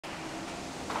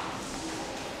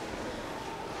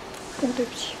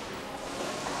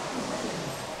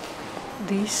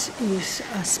This is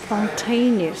a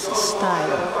spontaneous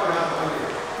style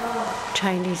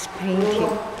Chinese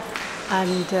painting,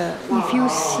 and if you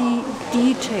see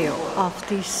detail of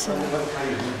this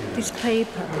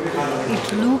paper,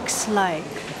 it looks like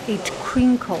it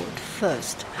crinkled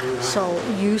first. So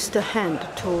use the hand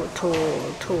to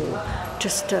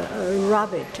just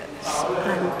rub it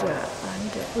and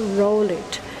roll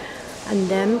it, and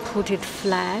then put it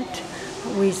flat.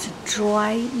 With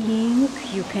dry ink,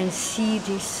 you can see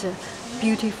this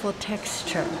beautiful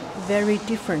texture, very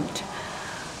different,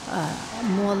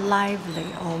 more lively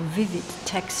or vivid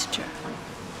texture.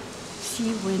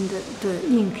 See, when the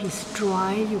ink is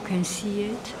dry, you can see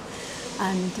it.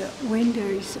 And when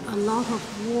there is a lot of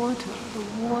water, the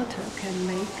water can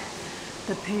make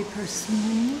the paper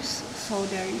smooth. So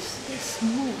there is a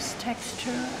smooth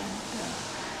texture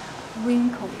and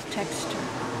wrinkled texture.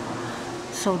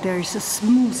 So there is a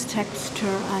smooth texture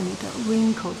and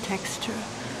wrinkled texture.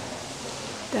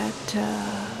 That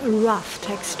rough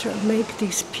texture make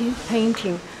this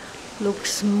painting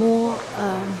looks more,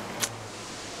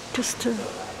 just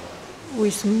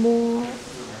with more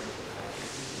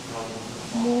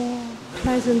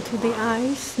pleasant to the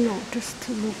eyes. No, just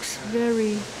looks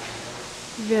very,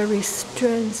 very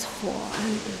strengthful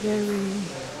and very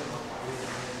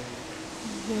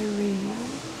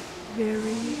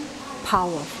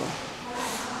powerful.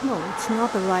 No, it's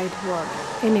not the right word.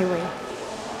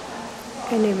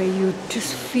 Anyway, you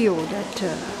just feel that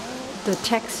the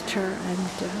texture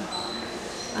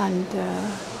and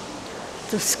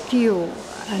the skill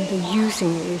and the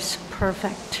using is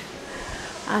perfect.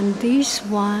 And this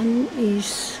one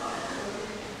is,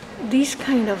 this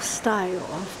kind of style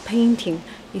of painting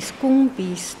is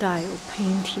Gongbi style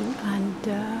painting, and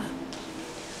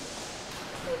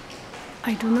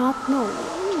I do not know,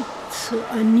 it's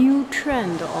a new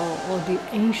trend or the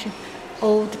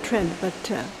old trend, but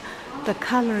the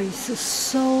color is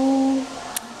so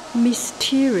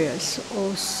mysterious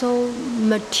or so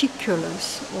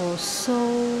meticulous or so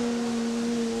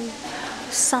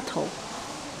subtle,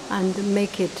 and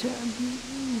make it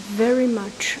very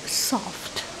much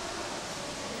soft.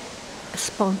 A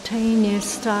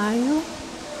spontaneous style,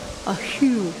 a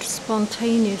huge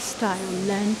spontaneous style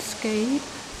landscape.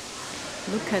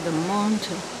 Look at the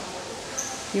mountain.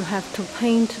 You have to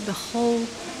paint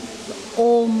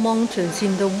all mountains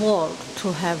in the world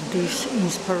to have this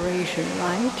inspiration,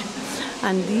 right?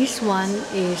 And this one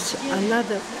is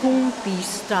another Gongbi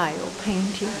style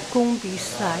painting, Gongbi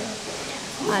style,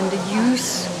 and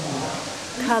use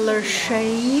color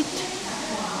shade,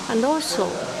 and also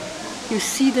you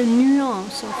see the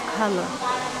nuance of color,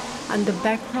 and the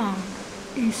background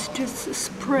is just a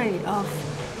spray of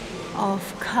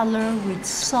color with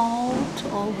salt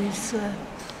or with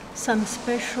some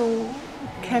special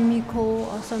chemical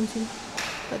or something,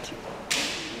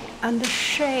 and the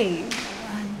shade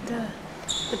and the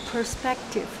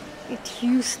perspective, it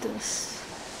used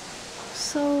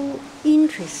so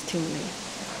interestingly.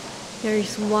 There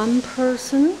is one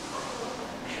person,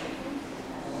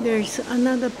 there is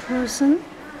another person,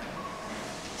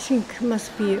 I think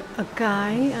must be a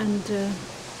guy, and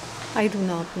I do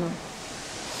not know.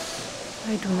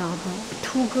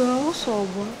 Two girls or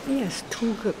what? Yes,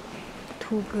 two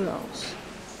girls.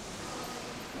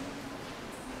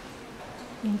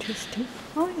 Interesting.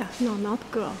 Oh yeah, no, not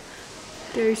girl.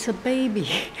 There is a baby.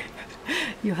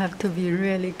 You have to be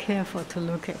really careful to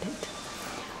look at it.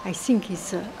 I think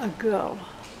it's a girl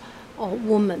or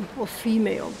woman or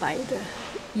female by the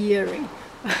earring.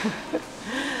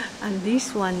 And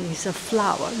this one is a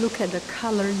flower. Look at the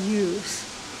color use.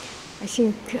 I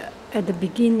think at the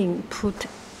beginning put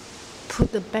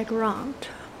the background,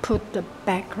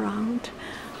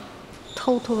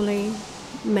 totally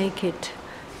make it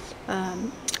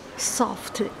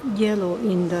soft yellow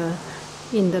in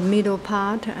the middle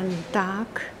part and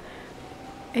dark.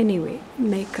 Anyway,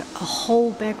 make a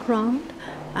whole background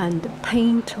and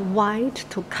paint white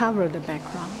to cover the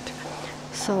background.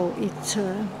 So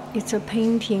it's a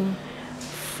painting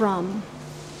from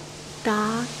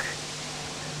dark,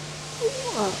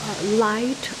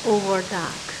 light over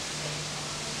dark.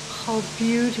 How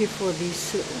beautiful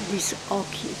this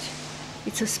orchid.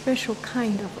 It's a special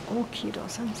kind of orchid or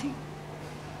something.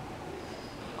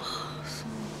 Oh, so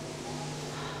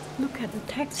look at the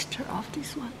texture of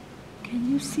this one.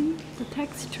 Can you see the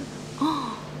texture?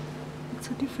 Oh, it's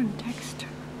a different texture.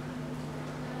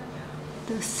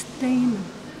 The stamen,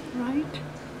 right?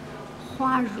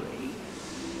 花蕊.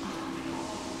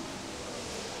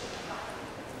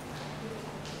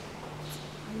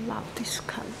 I love this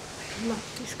color. I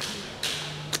love this color.